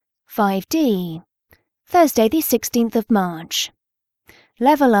5D, Thursday the 16th of March.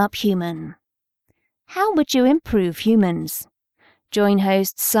 Level Up Human. How would you improve humans? Join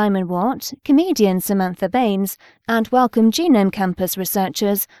hosts Simon Watt, comedian Samantha Baines, and Welcome Genome Campus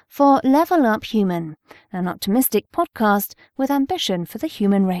researchers for Level Up Human, an optimistic podcast with ambition for the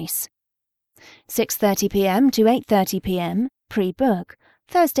human race. 6:30 p.m. to 8:30 p.m, pre-book,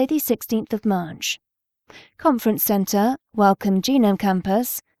 Thursday the 16th of March. Conference Centre, Welcome Genome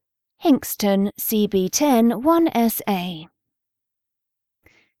Campus, Hinxton, CB10 1SA.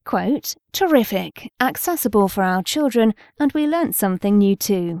 Quote, terrific, accessible for our children, and we learnt something new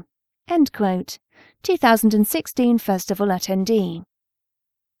too. End quote. 2016 Festival attendee.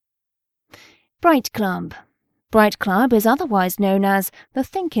 Bright Club. Bright Club is otherwise known as the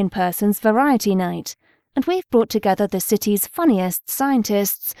Thinking Person's Variety Night, and we've brought together the city's funniest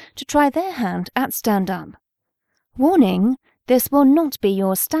scientists to try their hand at stand-up. Warning, this will not be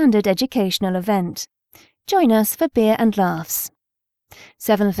your standard educational event. Join us for beer and laughs.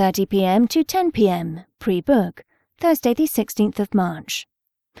 7:30 p.m. to 10 p.m, pre-book, Thursday the 16th of March.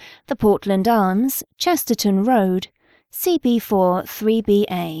 The Portland Arms, Chesterton Road, CB4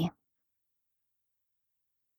 3BA.